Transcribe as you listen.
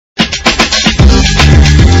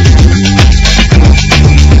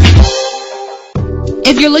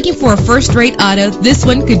If you're looking for a first-rate auto, this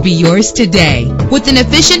one could be yours today. With an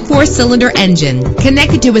efficient 4-cylinder engine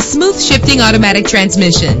connected to a smooth shifting automatic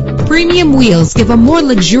transmission, premium wheels give a more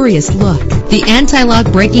luxurious look. The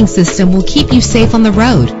anti-lock braking system will keep you safe on the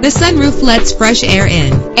road. The sunroof lets fresh air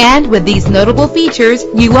in. And with these notable features,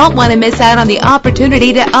 you won't want to miss out on the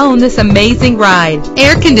opportunity to own this amazing ride.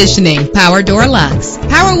 Air conditioning, power door locks,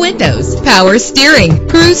 power windows, power steering,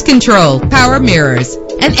 cruise control, power mirrors,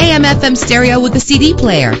 an AM/FM stereo with a CD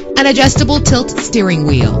player, an adjustable tilt steering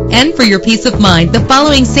wheel. And for your peace of mind, the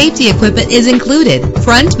following safety equipment is included: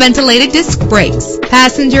 front ventilated disc brakes,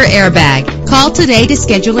 passenger airbag. Call today to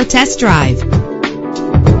schedule a test drive.